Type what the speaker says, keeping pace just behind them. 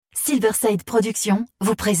Silverside Productions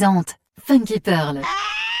vous présente Funky Pearl.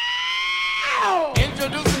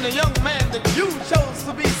 Introducing the young man that you chose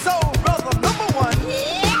to be soul brother number one.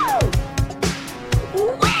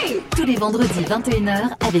 Oui. Tous les vendredis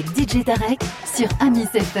 21h avec DJ Tarek sur Amis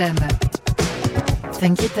FM.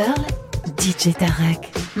 Funky Pearl, DJ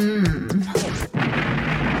Tarek.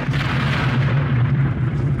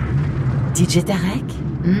 DJ Tarek,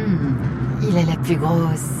 il a la plus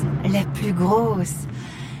grosse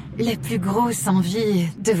envie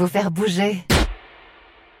de vous faire bouger.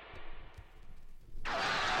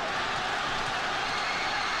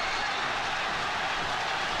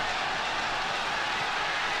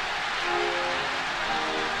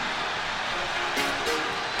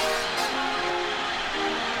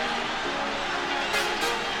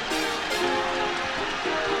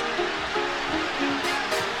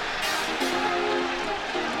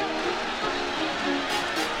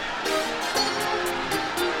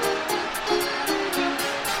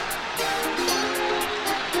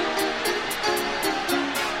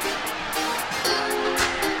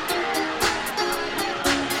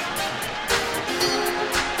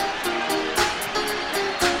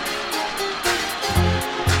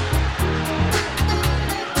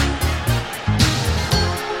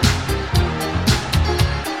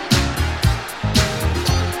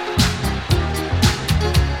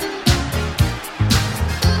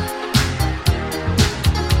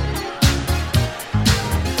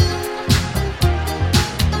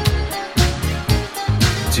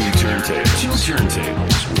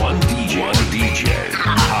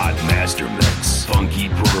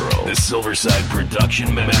 Silverside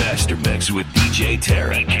Production Master Mix with DJ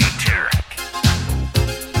Tarek.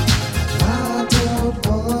 I don't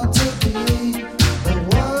want to be the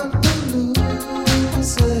one who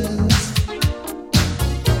loses,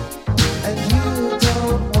 and you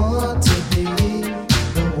don't want to be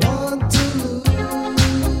the one to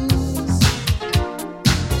lose.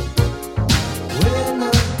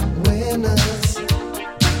 Winners,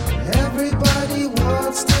 everybody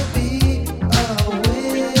wants to be a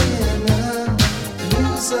winner.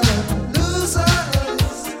 Losers,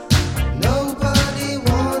 nobody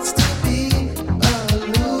wants to be a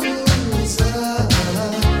loser.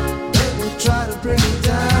 They will try to bring you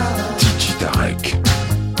down, DJ Tarek.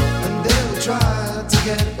 and they will try to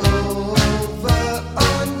get over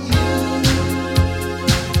on you.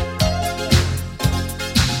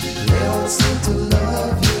 They all seem to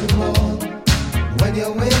love you more when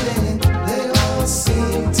you're winning. They all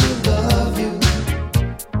seem to love you.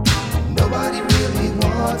 Nobody really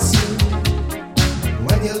wants you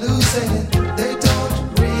when you're losing. They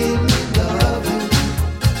don't really love you.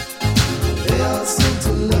 They all seem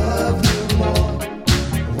to love you more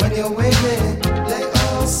when you're winning. They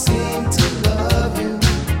all seem to love you.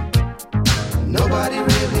 Nobody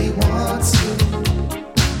really wants you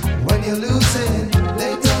when you're losing.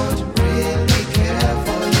 They don't really care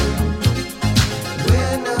for you.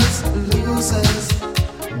 Winners, losers,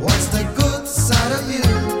 what's the good side of you?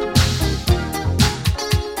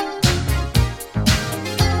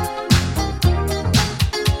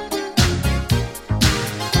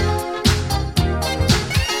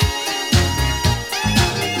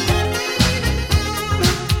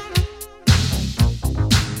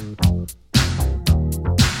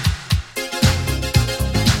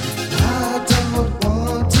 I don't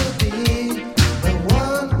want to be the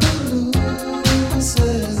one who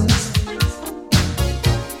loses,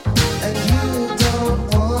 and you don't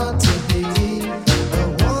want to be the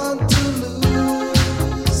one to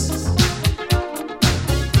lose.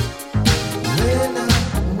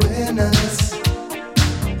 Winners,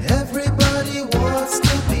 everybody wants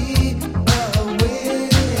to be a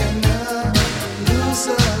winner.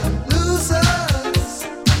 Losers,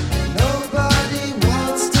 nobody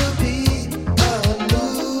wants to be a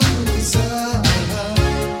loser.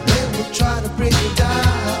 They will try to bring you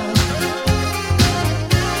down,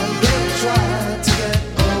 and they will try to get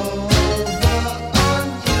over on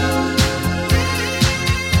you.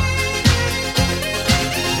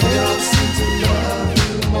 They all seem to love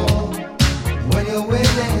you more when you're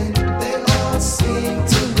winning. They all seem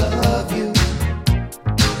to love you.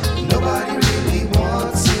 Nobody really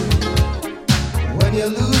wants you when you're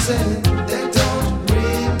losing. They don't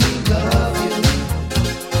really love you.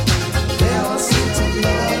 They all seem to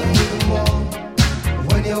love you more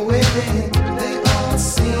when you're winning. They all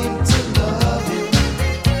seem to love you.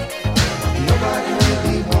 Nobody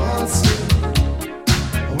really wants you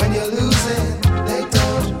when you're losing. They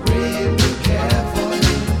don't really care for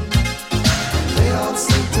you. They all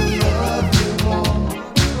seem to love you more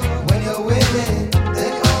when you're winning.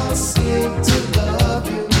 They all seem to love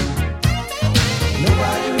you.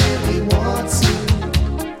 Nobody really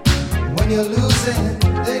you're losing,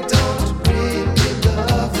 they don't really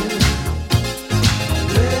love you.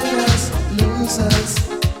 Winners, losers,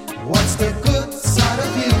 what's the good side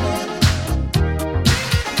of you?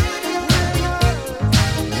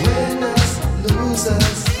 Winners,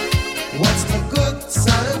 losers, what's the good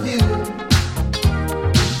side of you?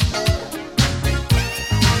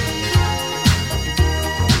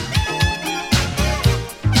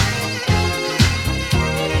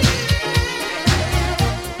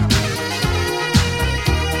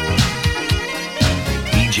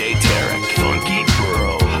 DJ Tarek, Funky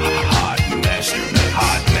Pearl, Hot Master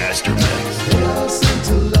Mix. They all seem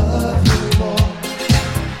to love you more.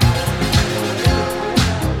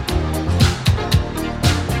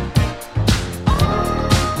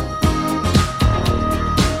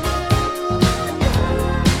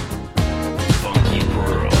 Funky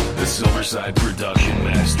Pearl, the Silverside Production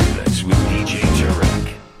Master Mix with DJ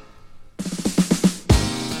Tarek.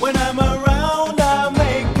 When I'm around, I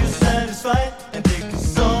make you satisfied and take you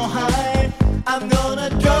so high. I'm gonna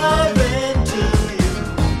drive into you.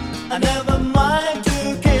 I never mind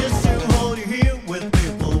to kiss you, hold you here with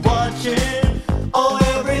people watching. Oh,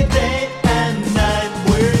 every day and night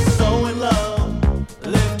we're so in love.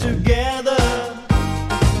 Live together,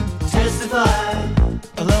 testify.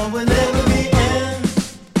 Our love will never be end.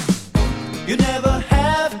 You never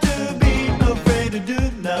have to be afraid to do.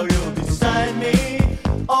 Now you're beside me.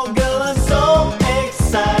 Oh girl, I'm so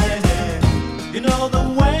excited. You know that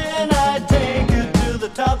when I take you to the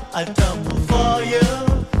top, I tumble for you.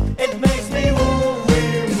 It makes me woo,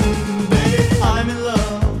 baby. I'm in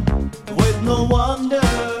love with no wonder.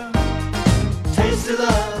 Taste of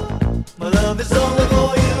love, my love is only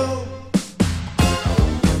for you.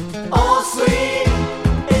 All sweet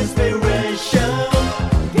inspiration,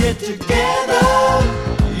 get together.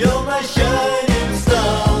 You're my shining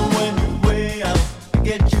star. When you way out, I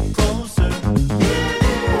get you closer.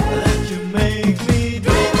 Let you make me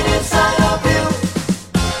dreaming inside of you.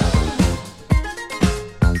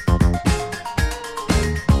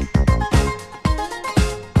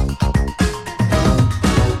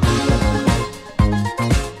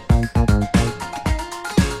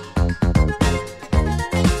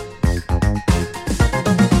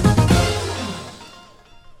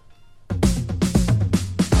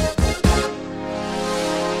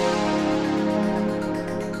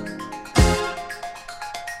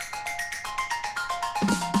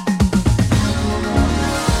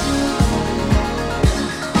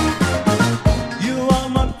 You are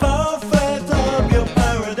my perfect love, your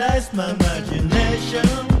paradise, my imagination.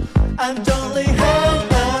 I'm totally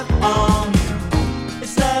held up on you.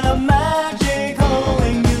 It's not a magic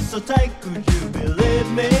holding you so tight, could you believe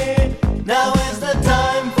me? Now is the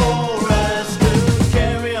time for us to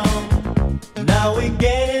carry on. Now we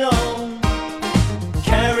get it on.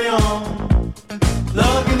 Carry on.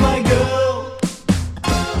 Love you, my girl.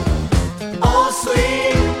 All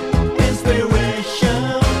sweet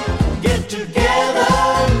inspiration. Get together.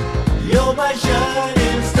 You're my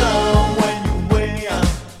shining star. When you way out,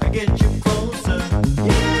 I get you closer.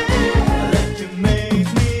 I let you make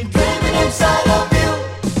me dreaming inside of you.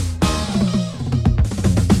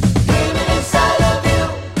 Dreaming inside of you.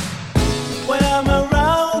 When I'm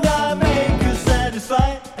around, I make you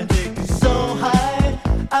satisfied and take you so high.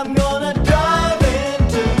 I'm gonna drive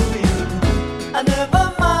into you. I never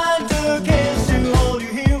mind to kiss you, hold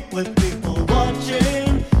you here with people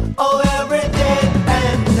watching. Oh, every day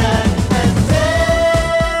and night and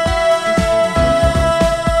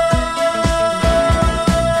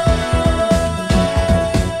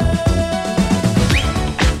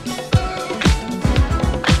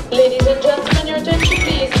Ladies and gentlemen, your attention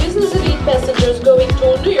please. Business elite passengers going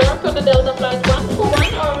to New York on the Delta Flight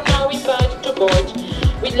 141 are now invited to board.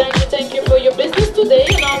 We'd like to thank you for your business today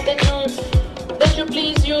and ask that you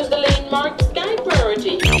please use the lane marked Sky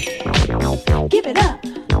Priority. Give it up.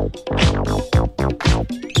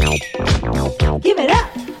 Give it up.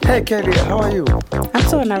 Hey Katie, how are you? I'm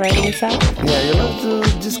doing alright on yourself. Yeah, you love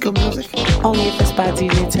to disco music? Only if it's by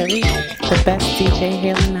DJ Terry, the best DJ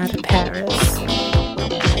hailing out of Paris.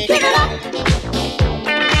 Give it up.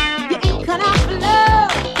 You ain't cut out for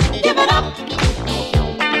love. Give it up.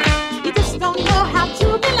 You just don't know how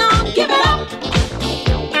to belong. Give it up.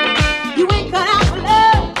 You ain't cut out for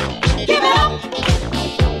love. Give it up.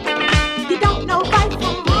 You don't know right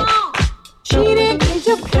from wrong. Cheating is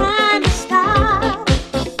your kind of style.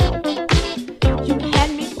 You had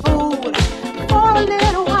me fooled for a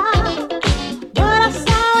little while, but I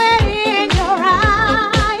saw it in your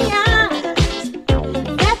eyes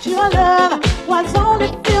that your love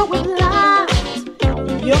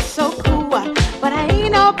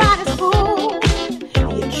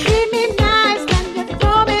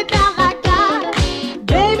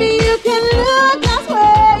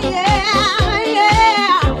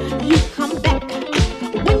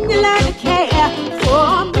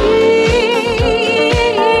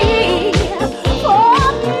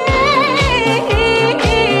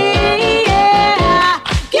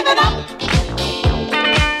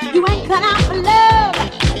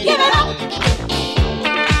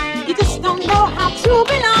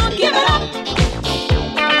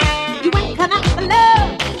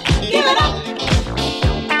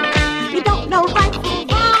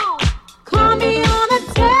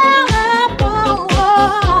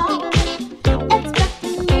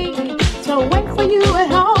for you at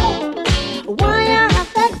home. Why you're at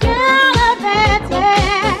that gallivanting,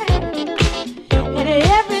 and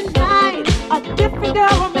every night a different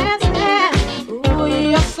girl romancing. Ooh,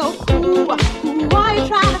 you're so cool. Who are you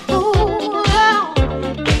trying to fool?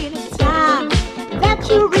 Anytime that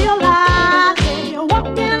you realize that you're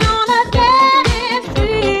walking on a dead end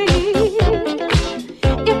street,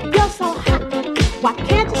 if you're so hot, why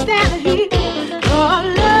can't you stand the heat? Oh,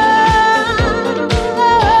 love,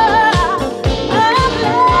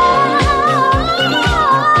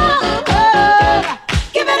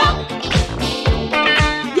 give it up.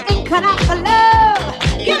 You ain't cut out for love.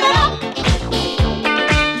 Give it up.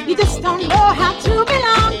 You just don't know how to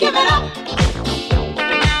belong. Give it up.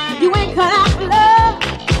 You ain't cut out for love.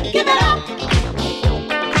 Give it up.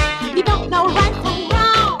 You don't know right from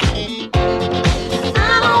wrong. I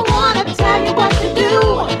don't wanna tell you what to do.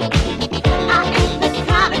 I ain't the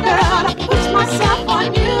kind of girl to push myself on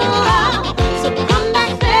you. So come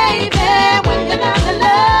back, baby, when you learn to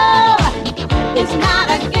love. It's not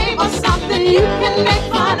a game or something you can make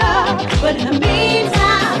fun of. But in the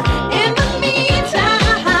meantime,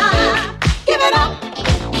 give it up.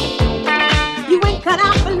 You ain't cut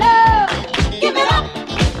out for love. Give it up.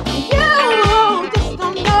 You just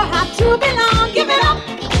don't know how to belong. Give it up.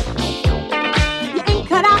 You ain't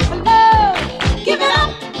cut out for love. Give it up.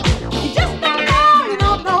 You just don't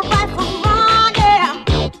know right from wrong. Yeah.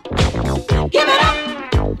 Give it up.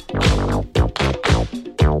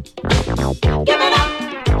 Give it up.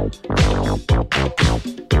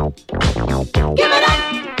 Give it up.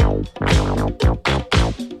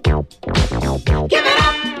 Give it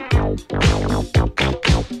up.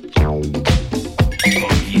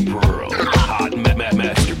 Funky Pearl, hot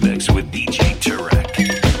master mix with DJ Tarek.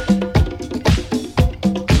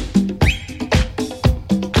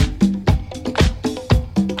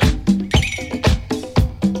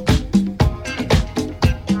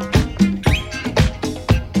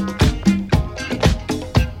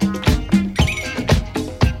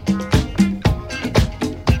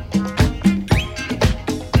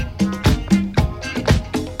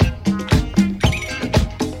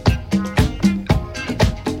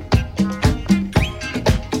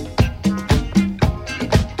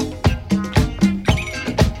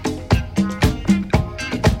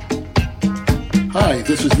 Hi,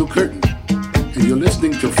 this is Lou Curtin, and you're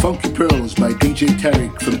listening to Funky Pearls by DJ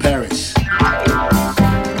Tarek from Paris.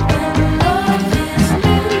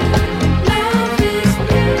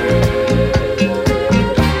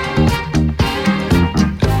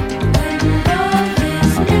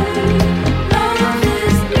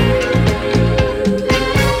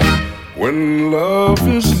 When love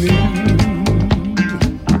is new,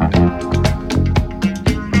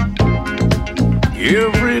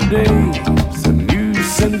 every day's a new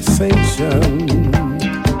sensation.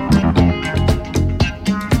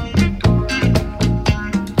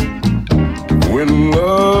 When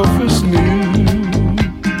love is new,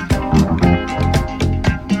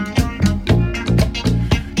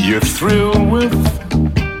 you're thrilled with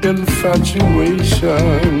infatuation.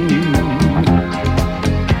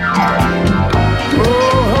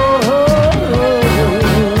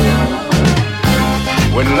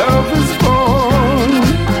 When love is born,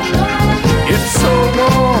 it's so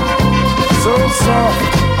warm, so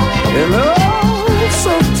soft, and oh,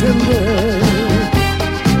 so tender.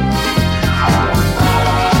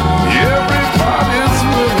 Everybody's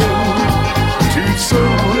willing to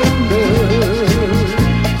surrender.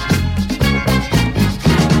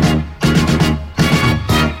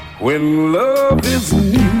 When love is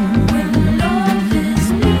new,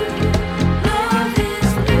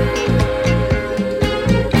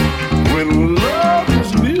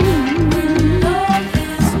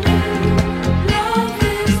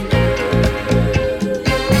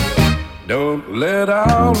 let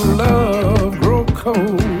our love grow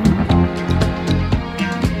cold,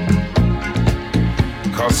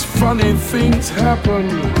 'cause funny things happen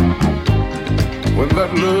when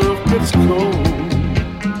that love gets cold.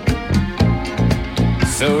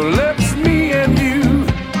 So let's me and you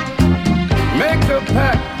make a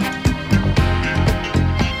pact,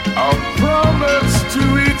 a promise to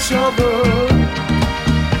each other.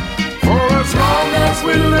 For as long as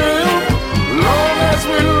we live, long as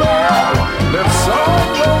we love, let's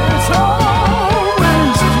always,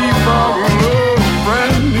 always keep our love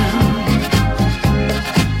brand new.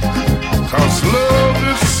 'Cause love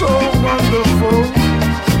is so wonderful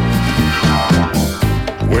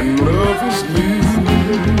when love is new.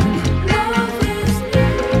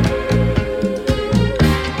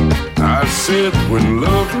 I said when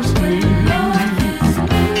love is new.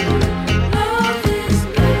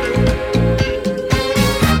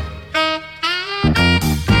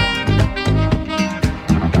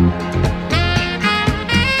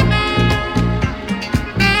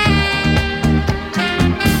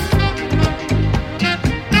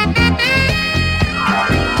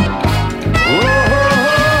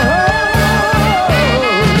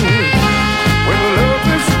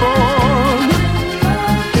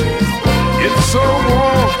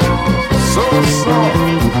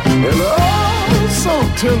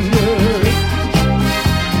 tender.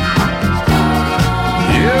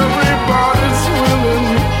 Everybody's willing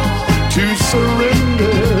to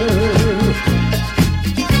surrender.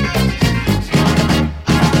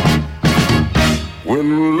 When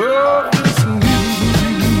love is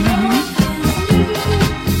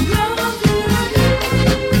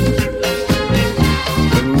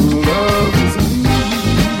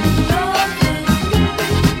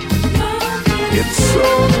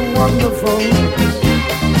wonderful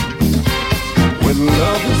when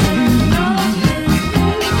love is new.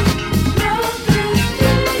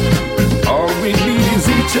 All we need is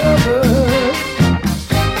each other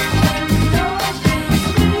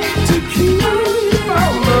to keep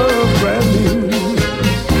our love brand new.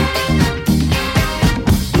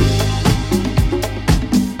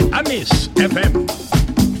 Amis FM.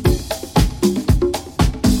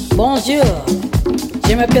 Bonjour,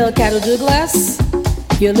 je m'appelle Carol Douglas.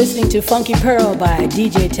 You're listening to Funky Pearl by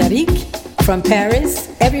DJ Tariq from Paris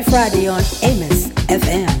every Friday on Amos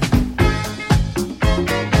FM.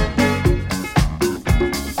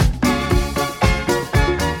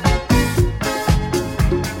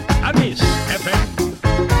 Amis FM.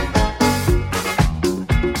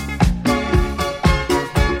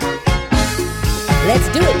 Let's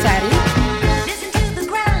do it, Tariq.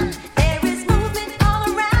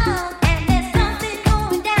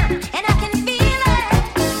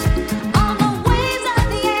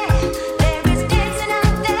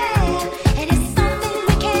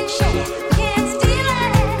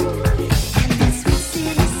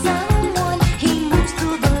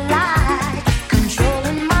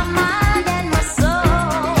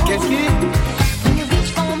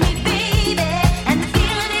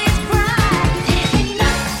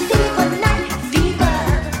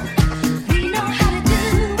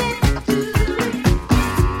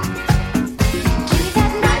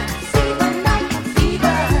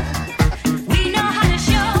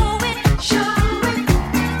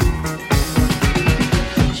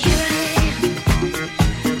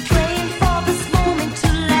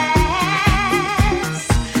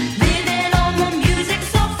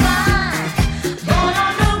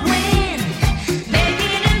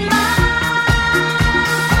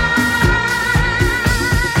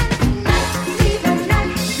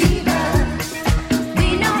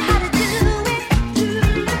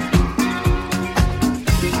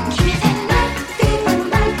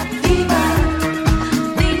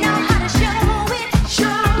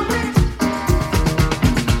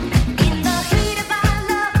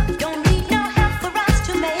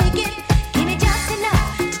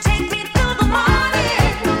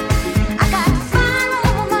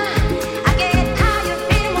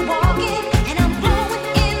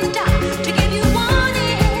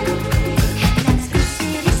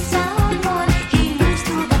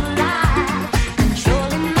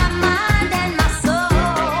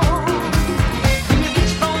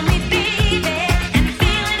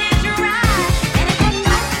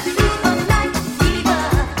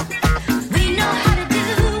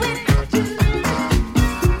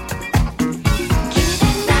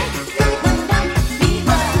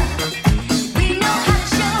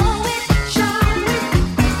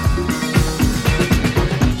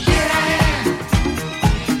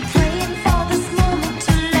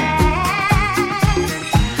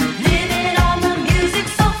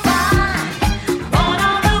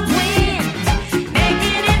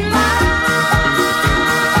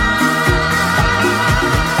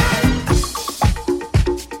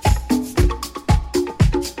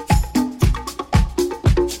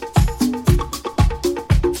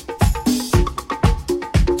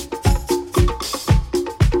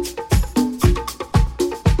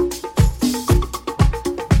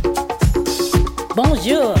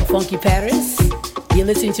 Bonjour, Funky Paris. You're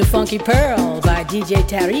listening to Funky Pearl by DJ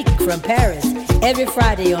Tariq from Paris every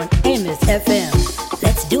Friday on Amos FM.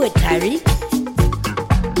 Let's do it, Tariq.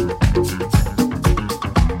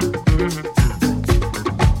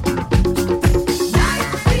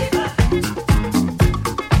 Fever.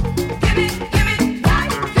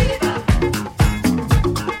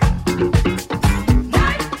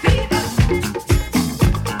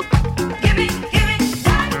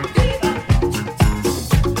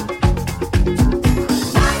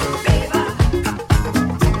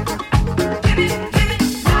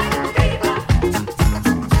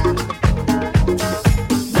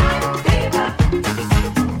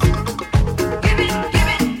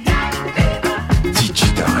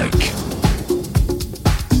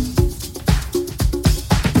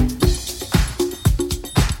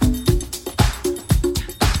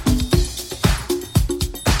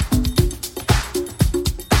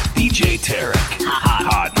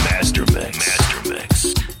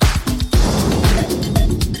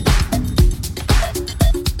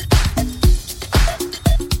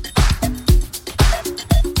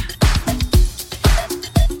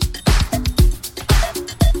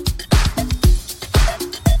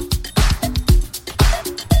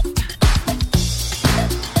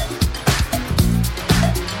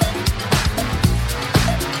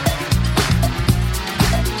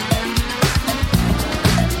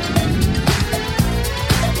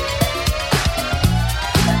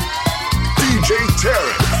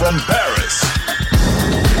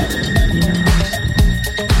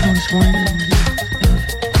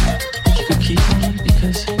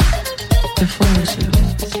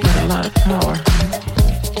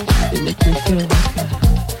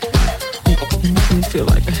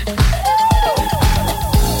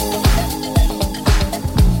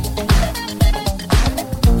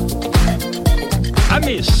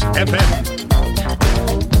 Amis FM.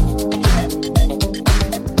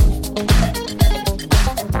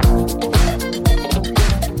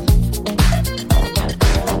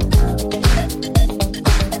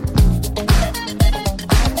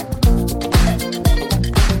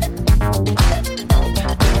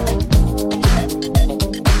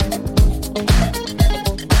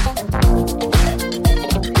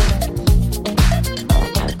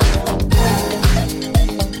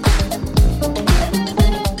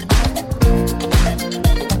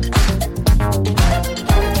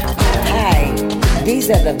 These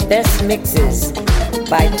are the best mixes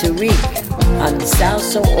by Tariq on the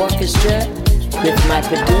Salsa Orchestra with my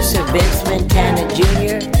producer Vince Montana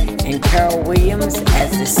Jr. and Carol Williams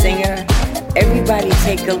as the singer. Everybody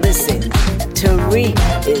take a listen. Tariq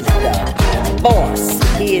is the boss.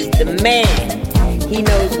 He is the man. He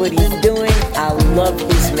knows what he's doing. I love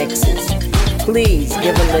his mixes. Please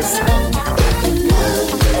give a listen.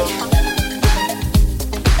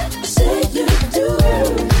 Say you do.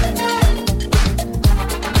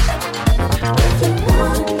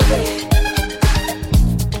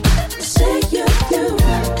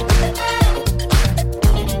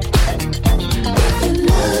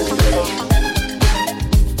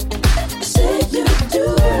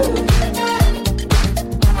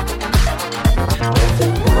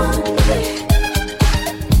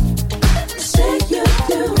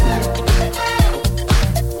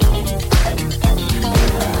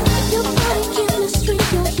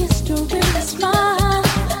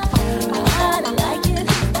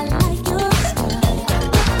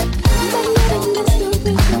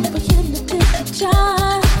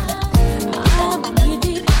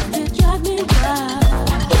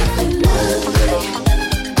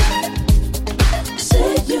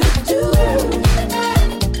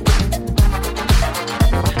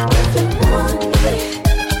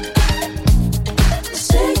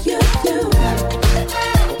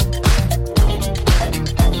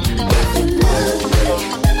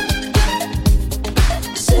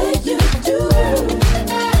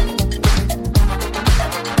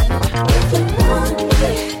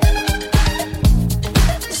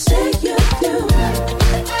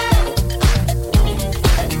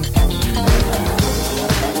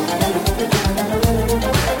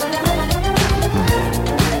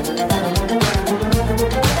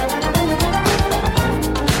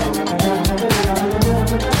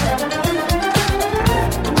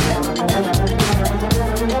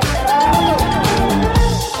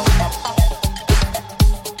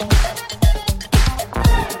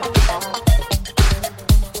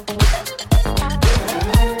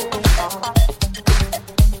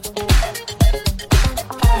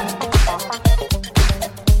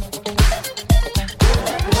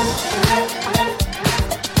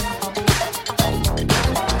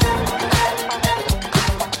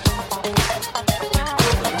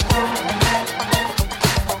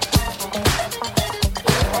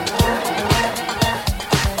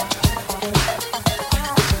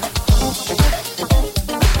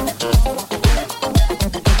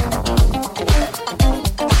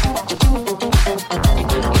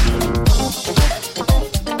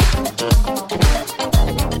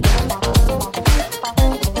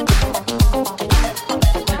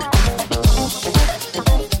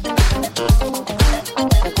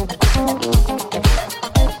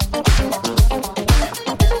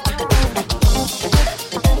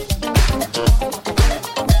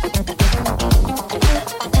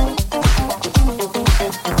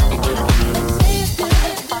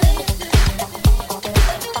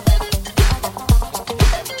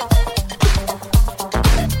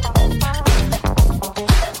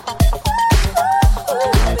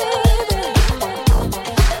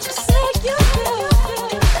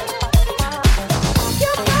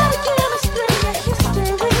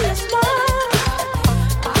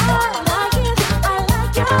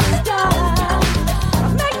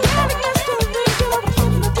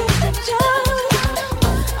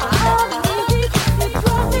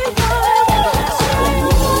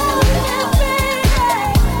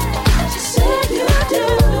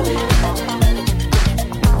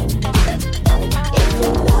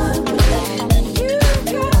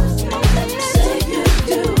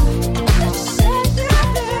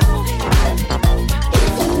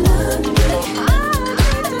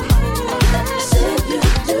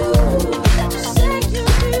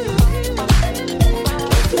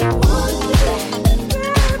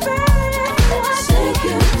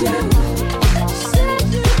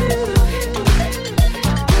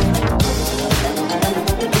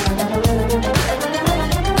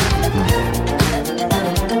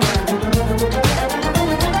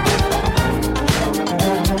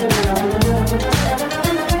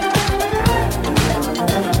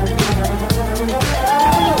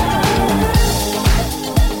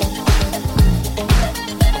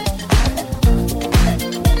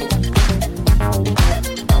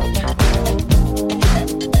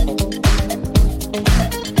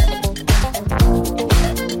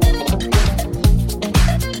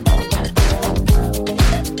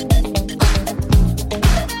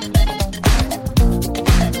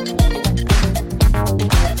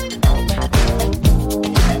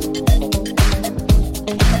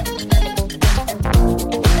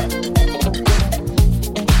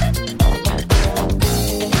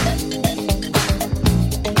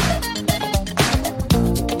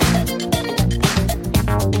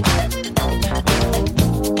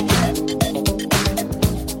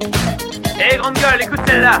 grande gueule, écoute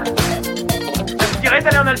celle-là. Ça te dirait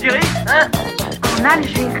d'aller en Algérie, hein? En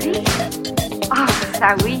Algérie? Oh,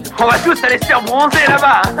 ça oui. On va tous aller se faire bronzer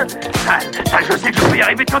là-bas, hein? Ça, je sais que je peux y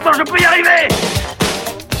arriver, tu entends, je peux y arriver!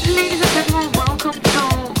 Ladies and gentlemen, welcome to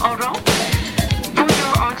Oro. For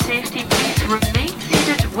your own safety, please remain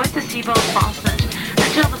seated with the seatbelt fastened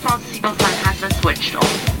until the front seatbelt sign has been switched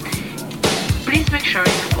off. Please make sure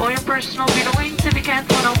you have all your personal belongings if you can't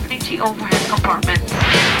when opening the overhead compartments.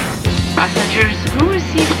 Passengers who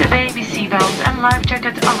receive the baby seatbelt and life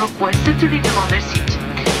jacket are requested to leave them on their seat.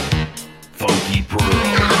 Funky Pearl,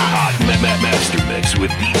 hot master mix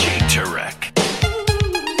with DJ Tarek.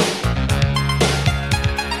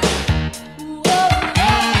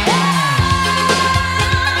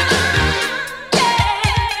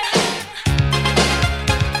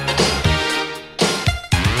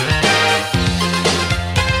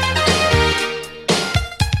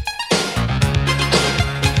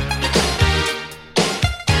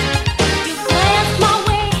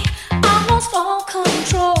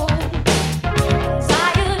 Control.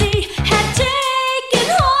 Anxiety had taken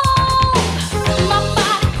hold.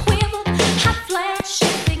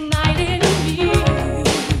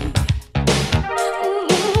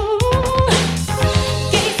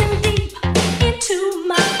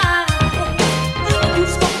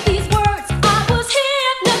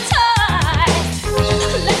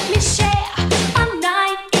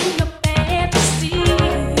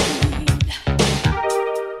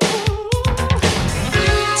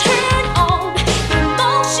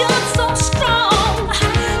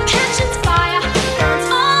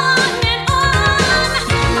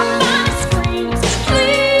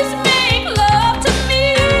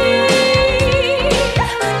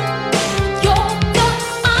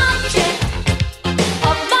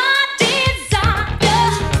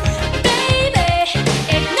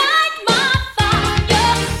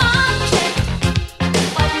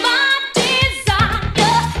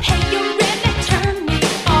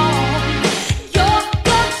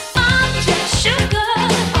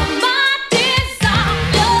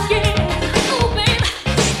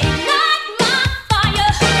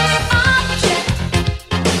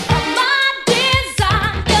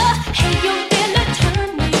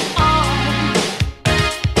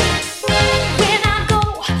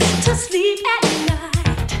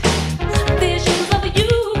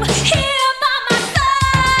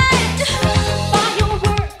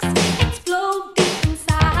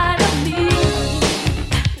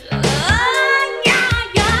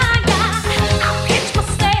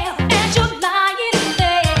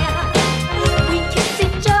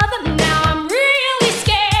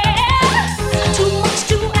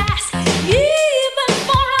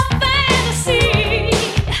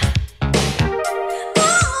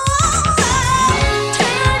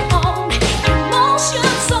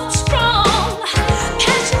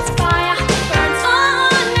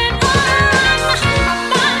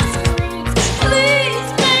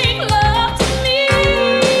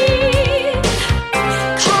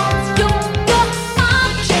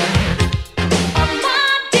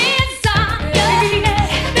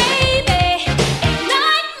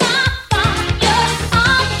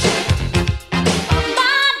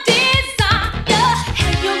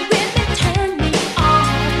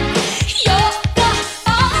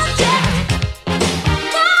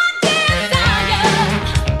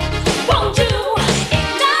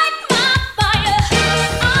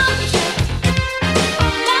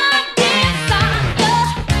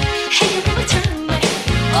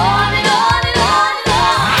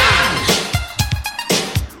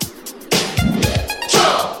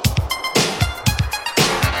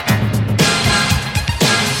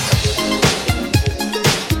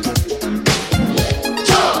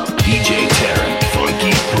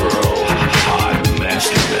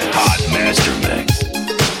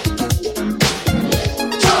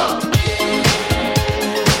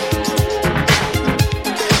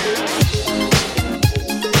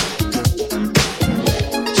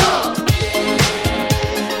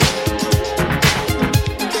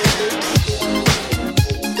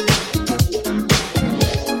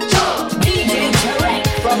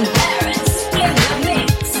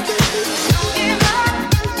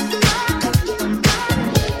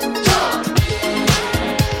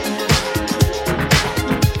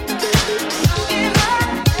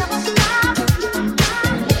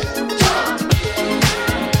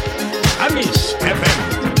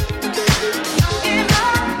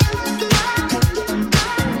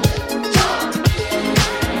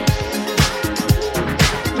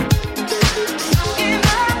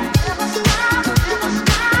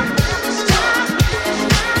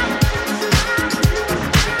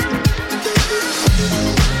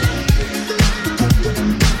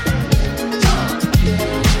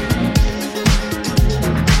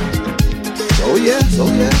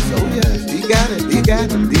 oh yes, he got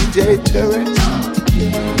it, DJ Tarek.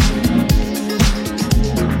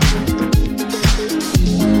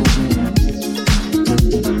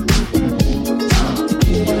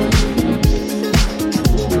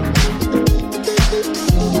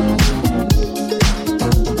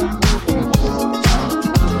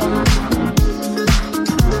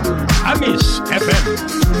 Amis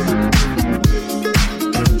FM.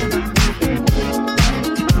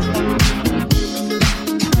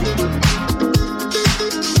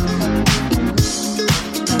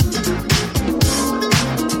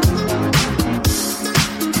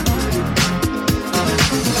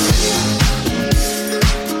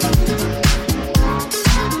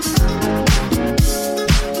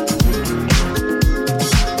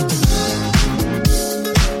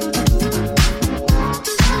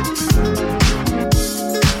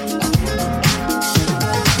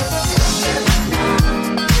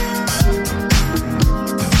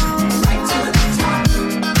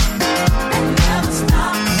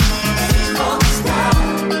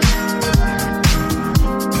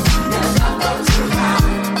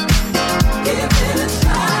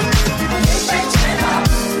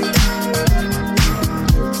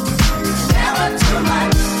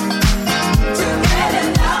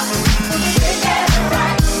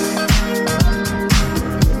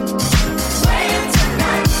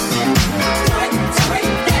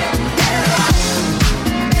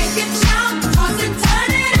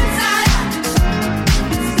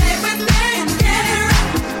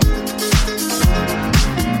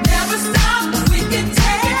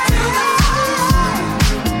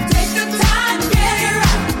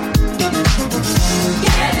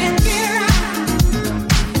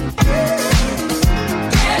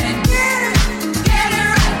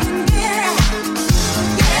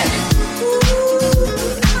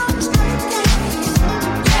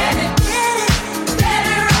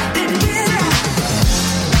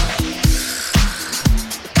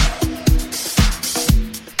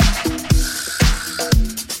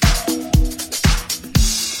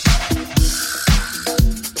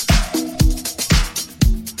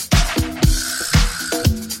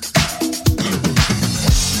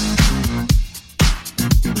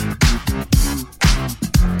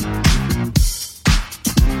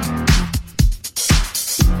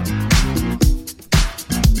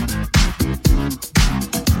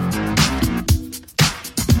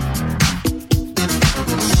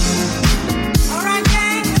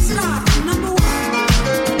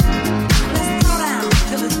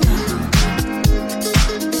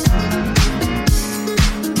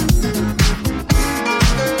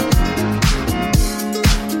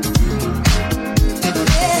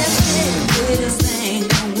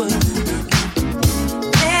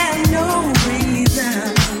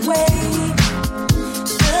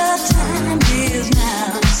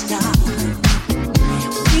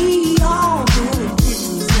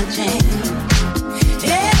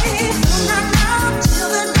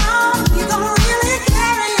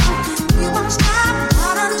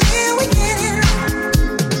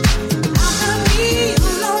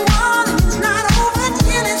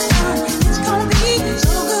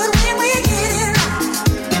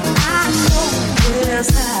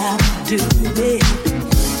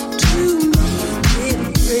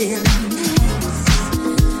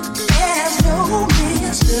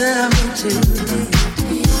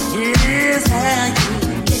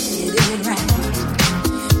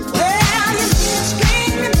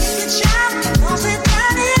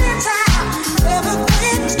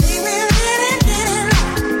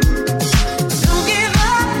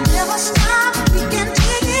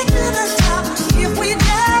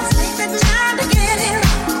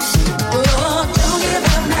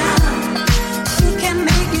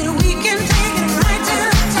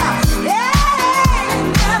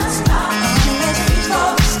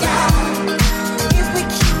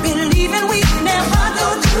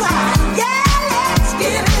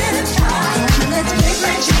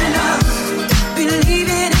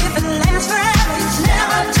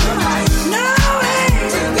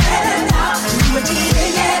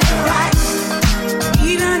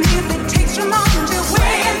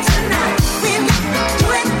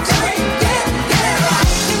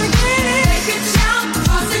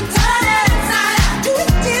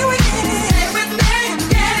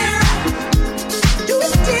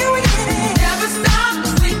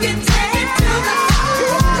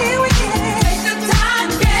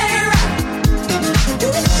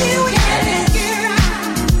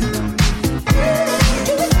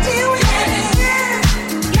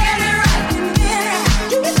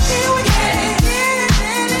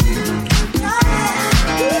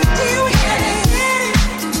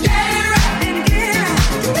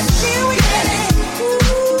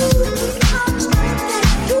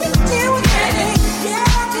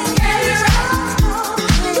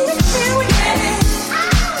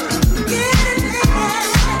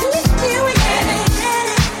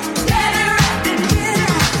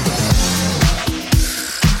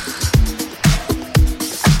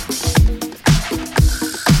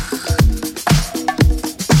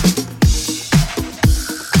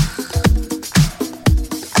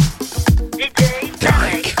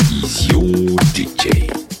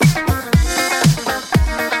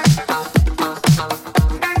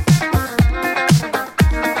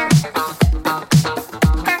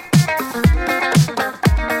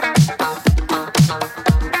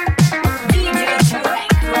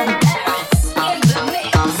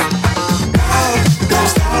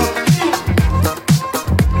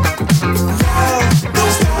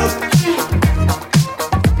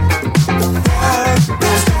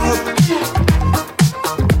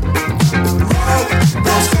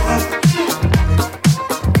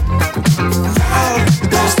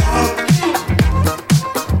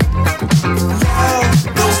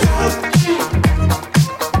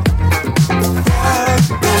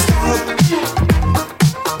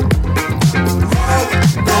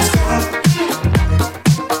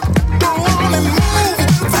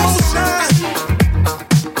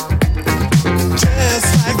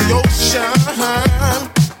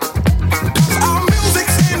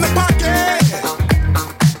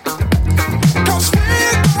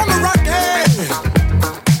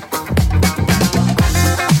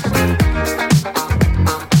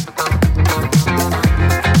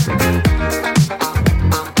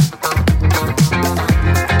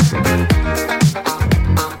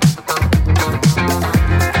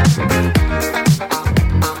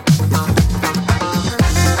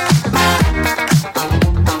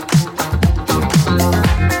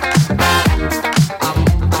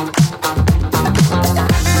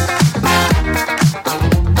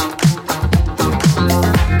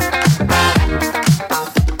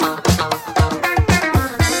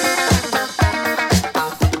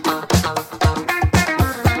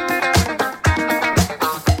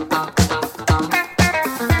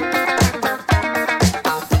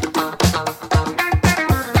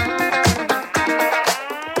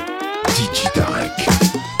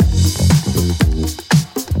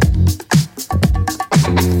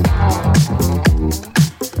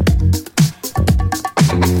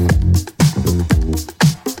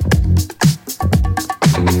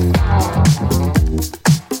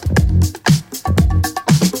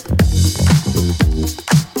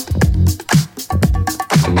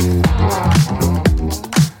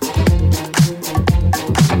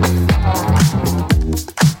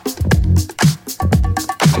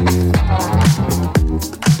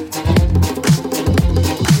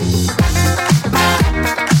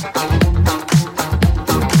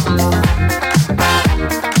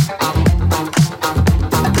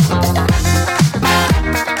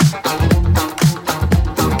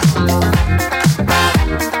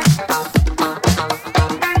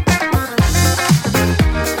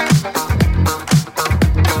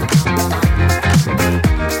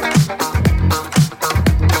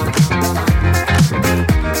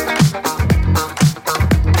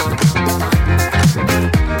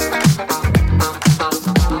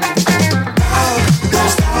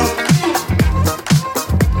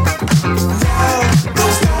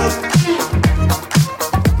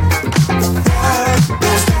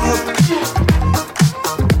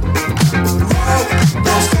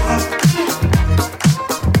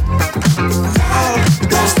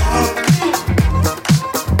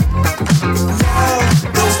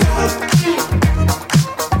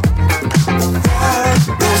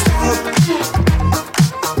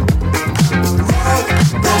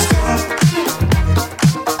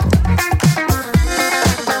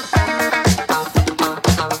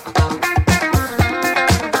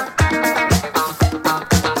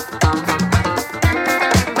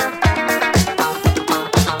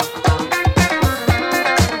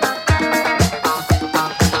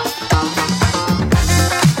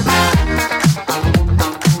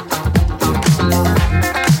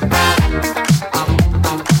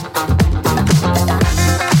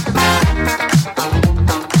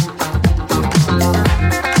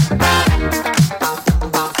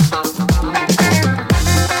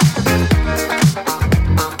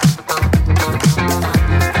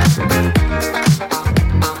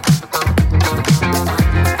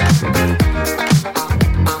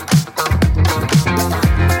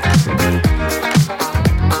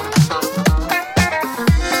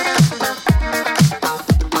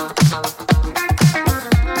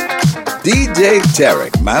 DJ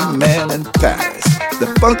Tarek, my man in Paris. The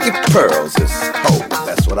Funky Pearls is,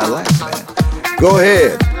 that's what I like, man. Go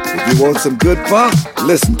ahead. If you want some good funk,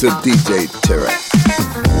 listen to DJ Tarek.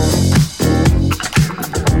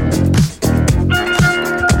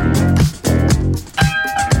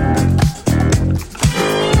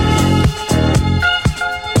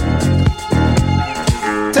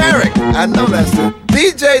 I know that's it.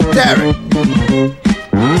 DJ Tarek.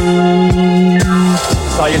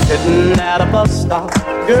 Saw you sitting at a bus stop.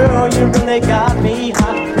 Girl, you really got me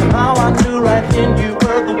hot. Somehow I knew right then you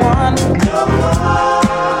were the one.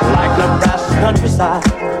 Like Nebraska countryside.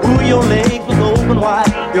 Ooh, your legs was open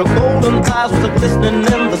wide. Your golden eyes was glistening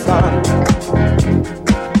in the sun.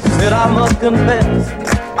 Said I must confess,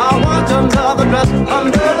 I want another dress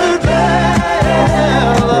under the dress.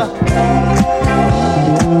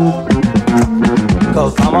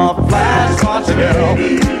 'Cause I'm a flash watcher girl,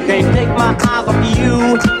 can't take my eyes off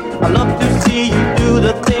you. I love to see you do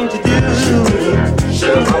the things you do.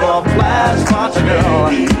 I'm a flash watcher girl,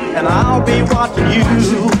 and I'll be watching you.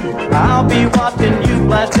 I'll be watching you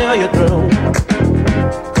flash till you're through.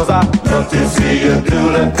 'Cause I love to see you do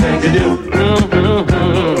the things you do.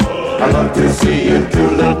 I love to see you do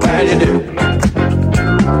the things you do.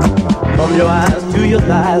 From your eyes to your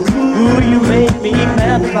thighs, ooh, you make me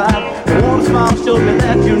fantasize. Your warm smile showed me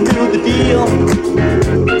that you knew the deal.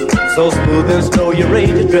 So So smooth and slow, you raise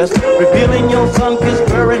your dress, revealing your sun-kissed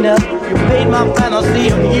furriness. You made my fantasy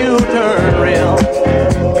of you turn real.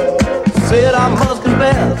 Said I must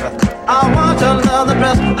confess, I want another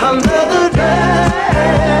dress, another dress.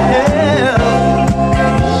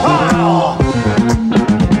 Wow.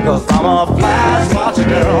 Cause I'm a flash watcher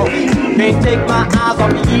girl, can't take my eyes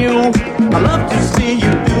off you. I love to see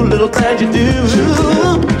you do little things you do.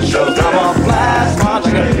 Cause I'm a flash watcher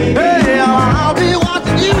girl. Hey, I'll be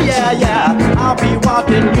watching you, yeah, yeah. I'll be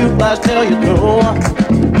watching you flash till you through.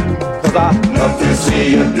 Cause I love to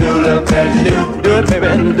see you do little things you do. Do it, baby,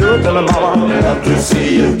 and do it to me, mama. Love to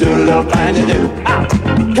see you do little things you do. Ah,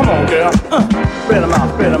 come on, girl. Spread them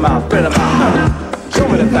out, spread them out, spread them out. Show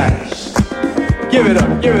me the flash. Give it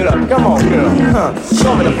up, come on, girl.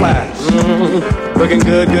 Show me the flash. Looking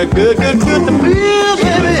good, good, good, good, good to feel,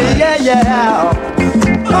 baby. Yeah, yeah.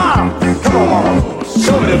 Come on, mama.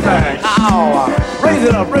 Show me the flash. Ow. Raise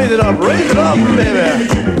it up, raise it up, raise it up, baby.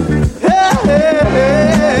 Hey, hey, hey.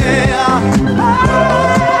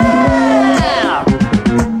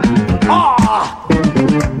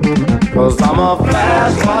 Cause I'm a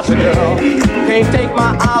flash watcher girl, can't take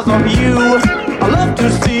my eyes off you. I love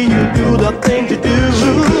to see you do the things you do.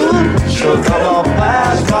 Cause I'm a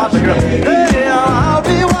flash watcher girl. Hey, I'll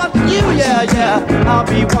be watching you, yeah, yeah. I'll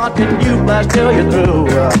be watching you flash till you're through.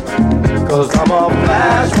 Cause I'm a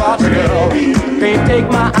flash watcher girl, can't take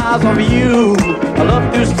my eyes off you. I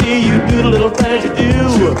love to see you do the little things you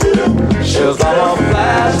do. Cause I'm a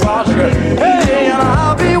flash watcher girl. Hey, and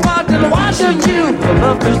I'll be watching you. I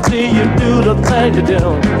love to see you do the things you do.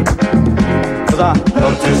 Cause I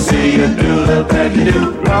love to see you do the things you do.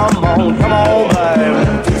 Come on, baby.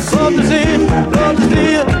 Love to see it, love to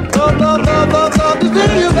see it. Love to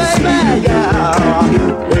see you, baby. Yeah.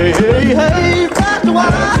 Hey, hey, hey, flash the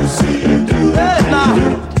water. Hey, now,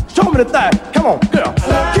 show me the thing. Come on, girl.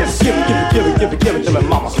 Give it to me,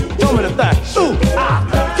 mama. Show me the thing. Ooh, ah.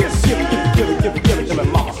 Give it to me,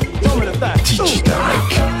 mama. Show me the thing. DJ Tarek.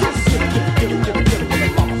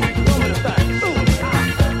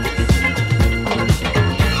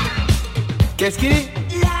 Qu'est-ce qu'il est?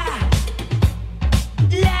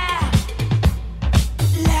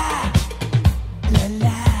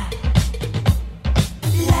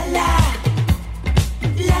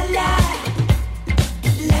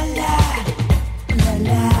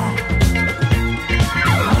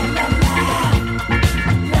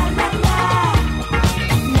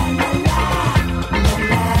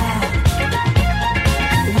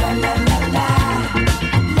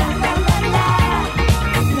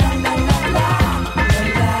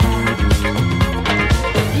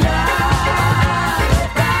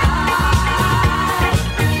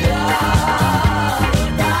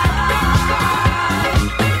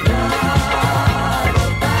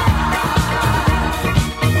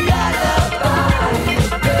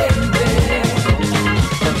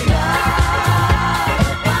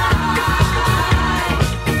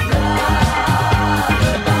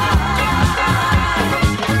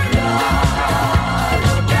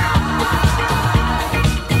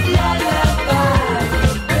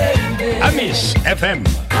 FM.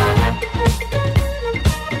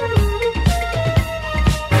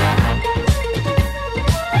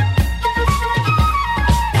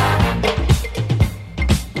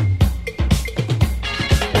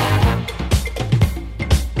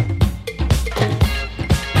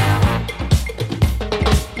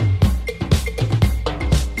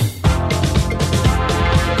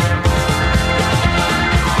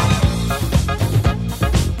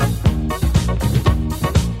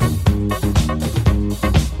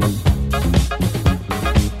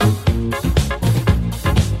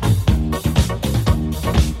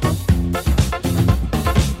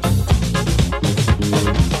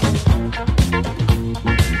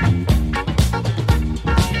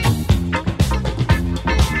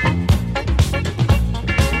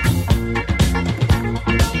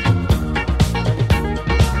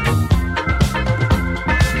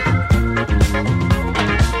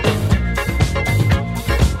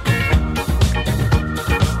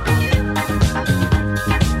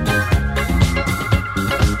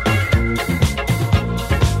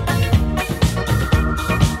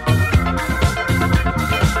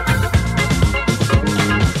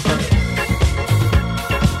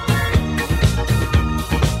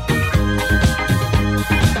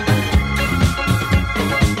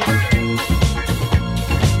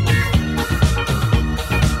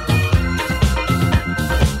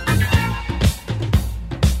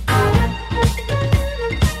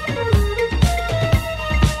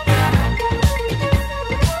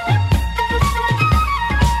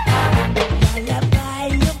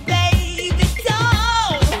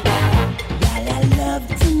 love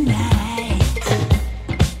tonight.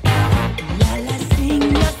 La la, sing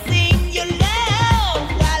your love.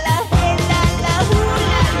 La la, hey la la, ooh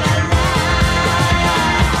la la la.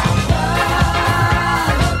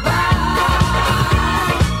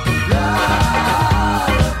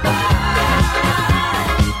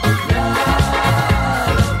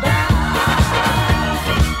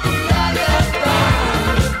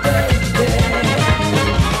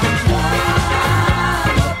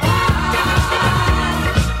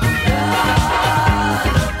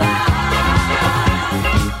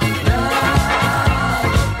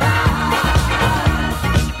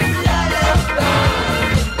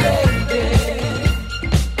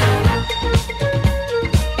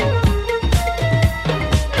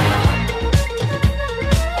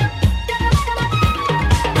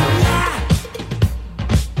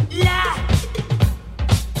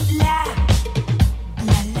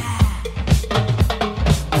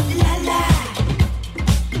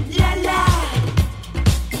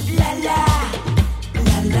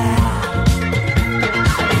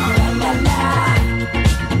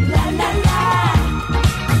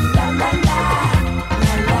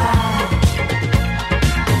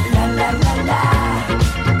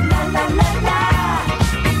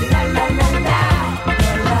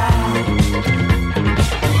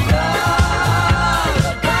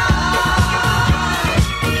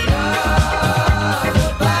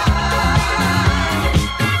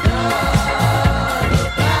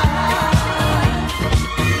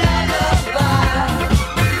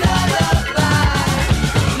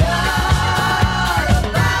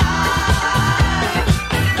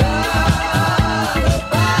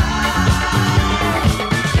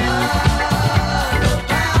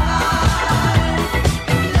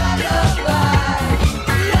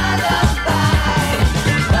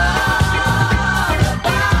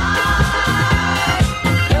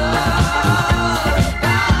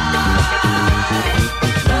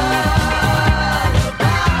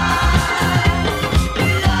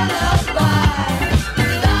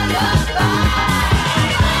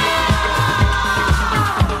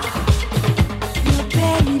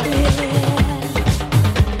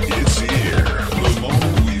 It's here, the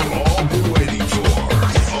moment we've all been waiting for.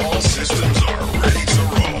 All systems are ready to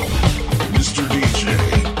roll. Mr. DJ,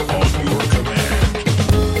 on your command.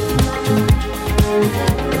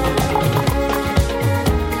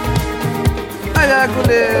 انا اقول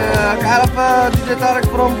لك عارف دي جي تارك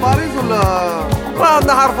فروم باريس ولا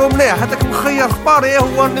انا عارفه مليح هذاك مخير اخباري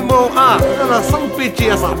هو النيمو انا صنبيتي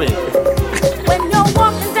يا صاحبي. When you're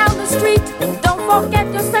walking down the street, don't forget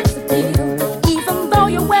your sex appeal. Even though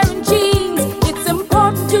you're wearing jeans, it's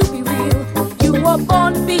important to be real. You were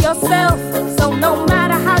born to be yourself, so no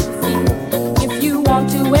matter how you feel. If you want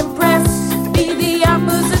to impress, be the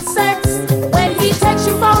opposite sex. When he takes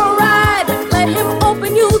you for a ride, let him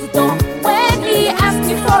open you the door. When he asks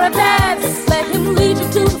you for a dance, let him lead you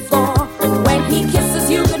to the floor. When he kisses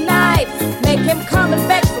you goodnight, make him come and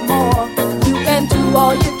beg for more. You can do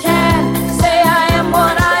all you can, say I am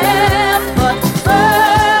what I am, but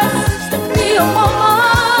first be a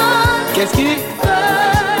woman. Qu'est-ce qu'il dit?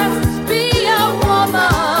 First be a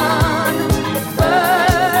woman.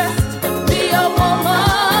 First be a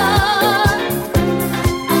woman.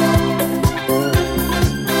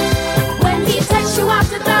 When he takes you out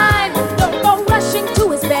to dine, don't go rushing to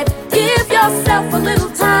his bed. Give yourself a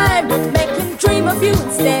little time, make him dream of you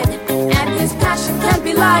instead. And his passion can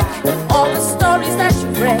be like all the stories that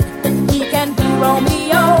you've read. He can be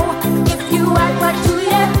Romeo if you act like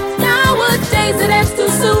Juliet. Nowadays it ends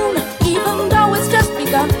too soon, even though it's just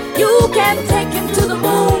begun. You can take him to the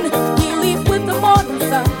moon, he'll leave with the morning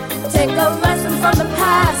sun. Take a lesson from the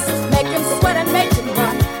past, make him sweat and make him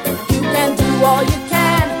run. You can do all you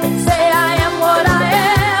can, say I am what I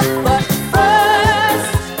am, but first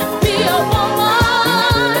be a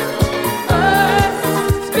woman.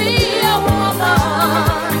 First be a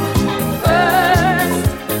woman. First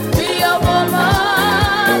be a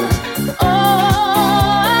woman. Oh.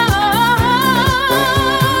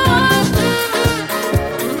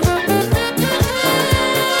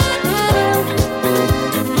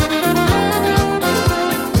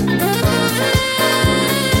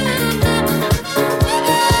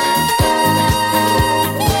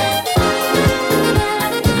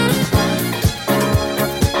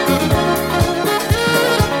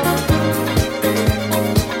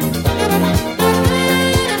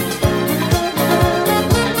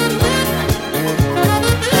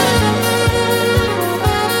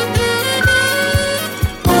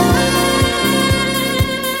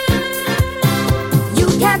 You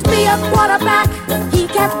can't be a quarterback, he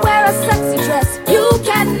can't wear a sexy dress. You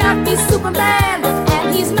cannot be Superman,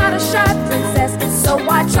 and he's not a shy princess. So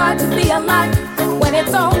I try to be a lot when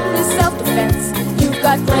it's only self-defense. You've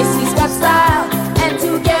got grace, he's got style, and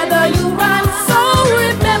together you rhyme. So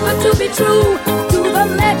remember to be true to the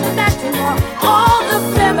legend that you are. All the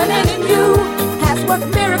feminine in you has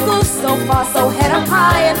worked miracles so far. So head up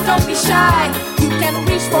high and don't be shy. You can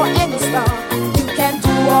reach for any star. You can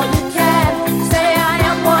do all you can. Say I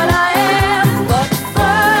am what I am. But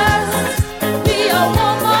first, be a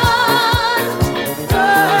woman.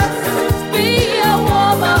 First, be a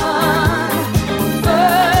woman.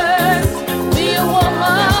 First, be a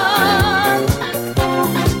woman.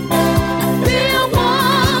 Be a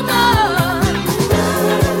woman.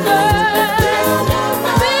 First,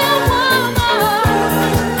 be a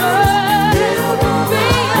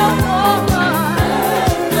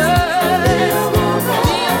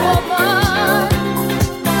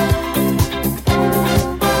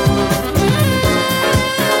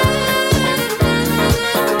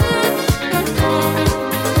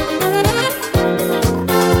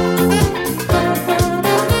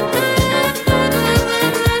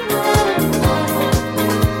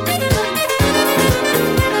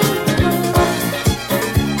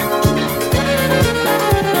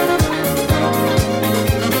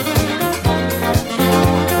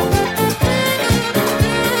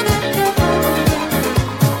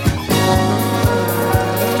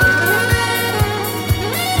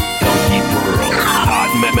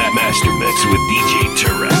Master Mix with DJ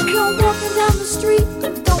Tarek. When you're walking down the street,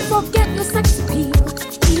 don't forget your sex appeal.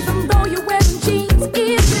 Even though you're wearing jeans,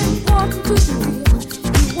 it's important to be real.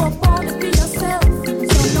 You were born to be yourself,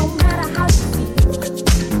 so no matter how you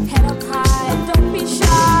feel, head up high, don't be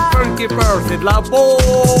shy. Funky Pearl, c'est de la bombe.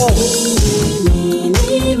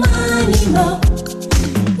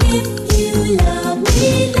 If you love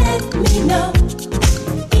me, let me know.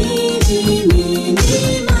 Eeny,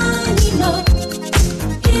 meeny, miny, mo.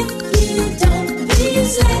 If you don't,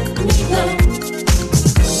 please let me go.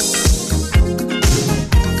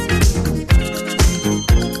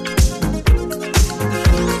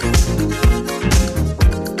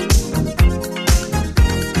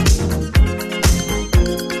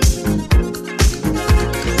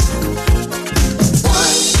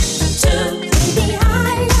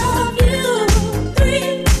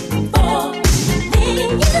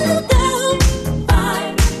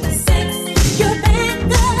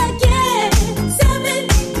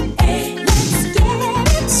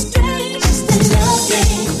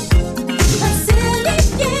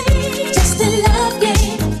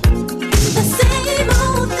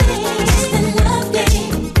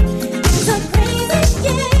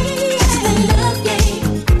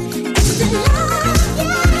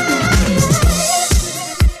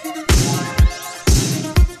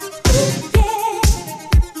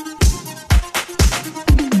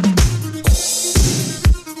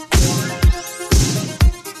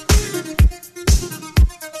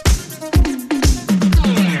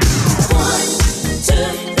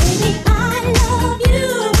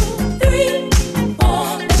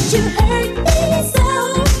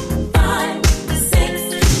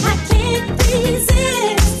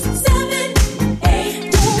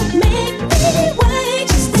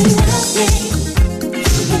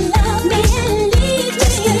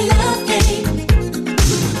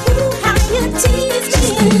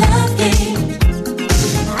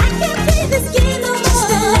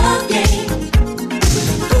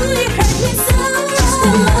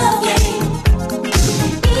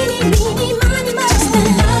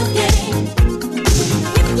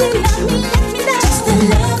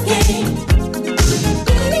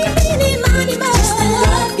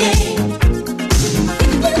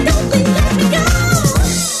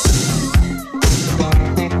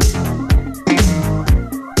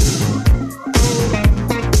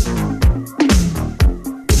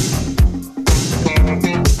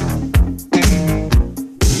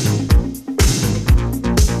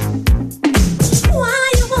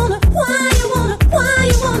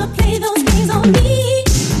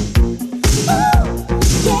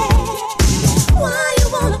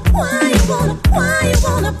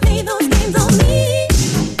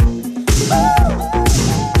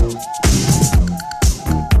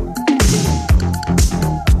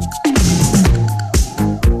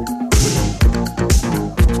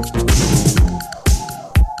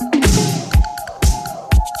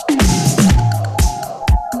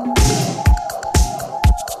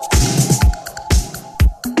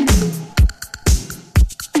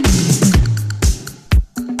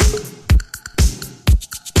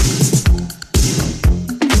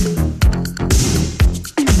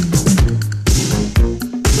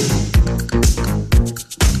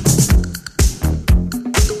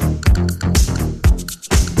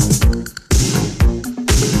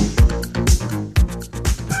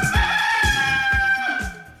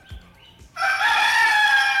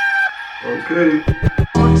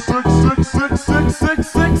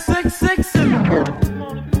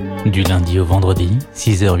 Du lundi au vendredi,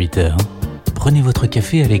 6h-8h, prenez votre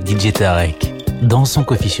café avec DJ Tarek dans son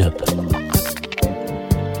coffee shop.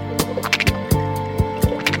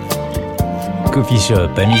 Coffee Shop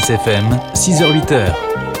à Miss FM, 6h-8h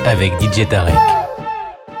avec DJ Tarek.